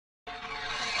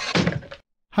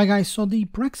Hi guys, so the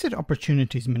Brexit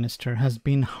Opportunities Minister has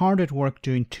been hard at work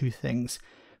doing two things.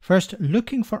 First,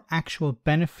 looking for actual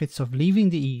benefits of leaving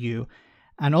the EU,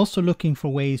 and also looking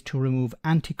for ways to remove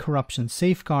anti-corruption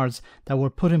safeguards that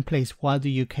were put in place while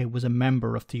the UK was a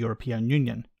member of the European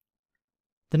Union.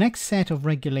 The next set of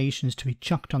regulations to be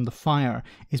chucked on the fire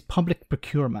is public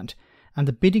procurement, and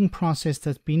the bidding process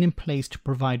that's been in place to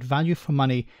provide value for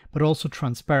money but also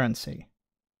transparency.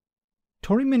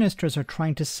 Tory ministers are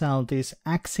trying to sell this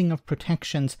axing of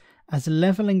protections as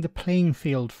levelling the playing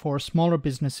field for smaller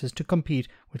businesses to compete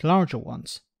with larger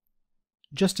ones.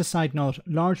 Just a side note,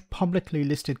 large publicly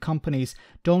listed companies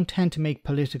don't tend to make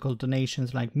political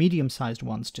donations like medium-sized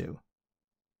ones do.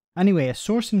 Anyway, a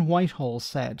source in Whitehall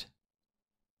said,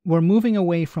 "We're moving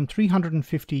away from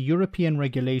 350 European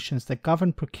regulations that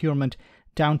govern procurement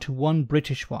down to one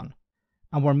British one.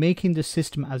 And we're making the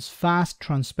system as fast,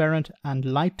 transparent and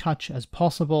light touch as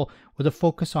possible with a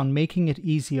focus on making it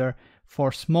easier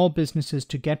for small businesses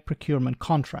to get procurement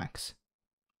contracts.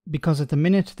 Because at the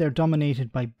minute they're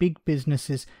dominated by big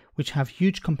businesses which have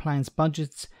huge compliance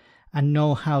budgets and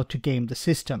know how to game the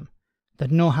system,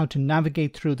 that know how to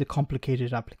navigate through the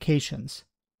complicated applications.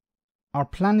 Our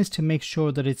plan is to make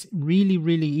sure that it's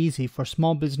really easy for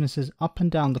small businesses up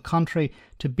and down the country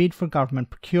to bid for government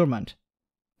procurement.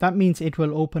 That means it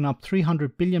will open up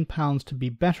 £300 billion to be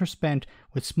better spent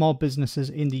with small businesses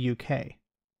in the UK."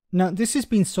 Now, this has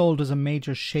been sold as a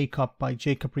major shake-up by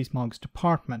Jacob Rees-Mogg's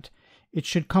department. It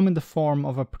should come in the form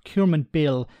of a procurement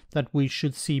bill that we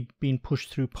should see being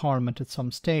pushed through Parliament at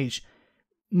some stage.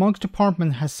 Mogg's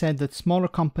department has said that smaller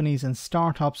companies and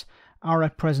startups are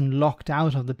at present locked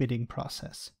out of the bidding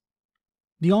process.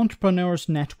 The Entrepreneurs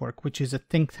Network, which is a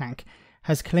think tank,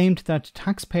 has claimed that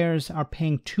taxpayers are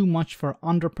paying too much for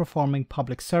underperforming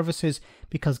public services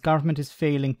because government is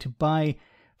failing to buy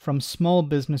from small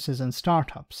businesses and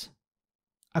startups.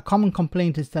 A common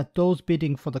complaint is that those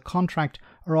bidding for the contract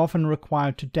are often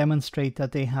required to demonstrate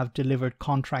that they have delivered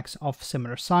contracts of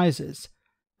similar sizes,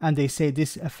 and they say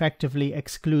this effectively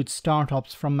excludes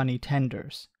startups from many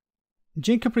tenders.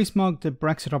 Jacob Rees-Mogg, the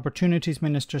Brexit Opportunities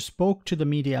Minister, spoke to the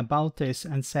media about this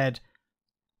and said,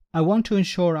 "I want to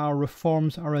ensure our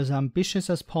reforms are as ambitious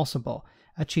as possible,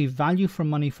 achieve value for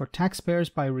money for taxpayers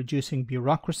by reducing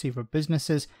bureaucracy for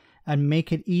businesses, and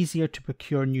make it easier to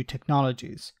procure new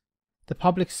technologies. The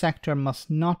public sector must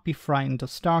not be frightened of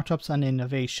startups and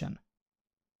innovation."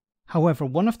 However,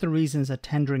 one of the reasons a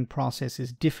tendering process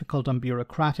is difficult and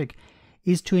bureaucratic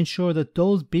is to ensure that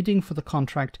those bidding for the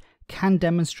contract can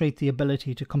demonstrate the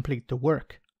ability to complete the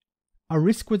work. A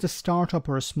risk with a startup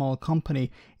or a small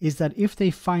company is that if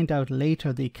they find out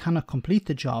later they cannot complete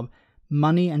the job,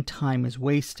 money and time is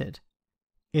wasted.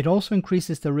 It also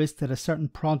increases the risk that a certain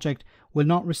project will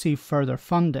not receive further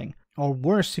funding, or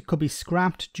worse, it could be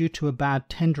scrapped due to a bad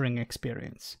tendering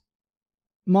experience.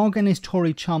 Mogg and his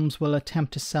Tory chums will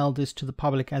attempt to sell this to the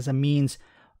public as a means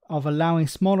of allowing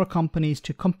smaller companies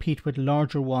to compete with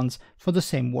larger ones for the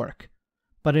same work.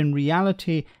 But in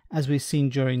reality, as we've seen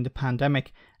during the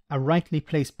pandemic, a rightly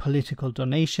placed political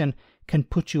donation can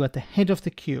put you at the head of the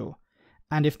queue,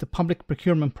 and if the public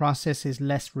procurement process is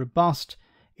less robust,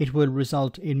 it will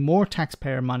result in more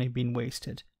taxpayer money being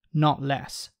wasted, not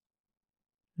less.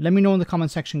 Let me know in the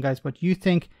comment section, guys, what you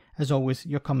think. As always,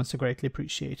 your comments are greatly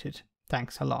appreciated.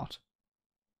 Thanks a lot.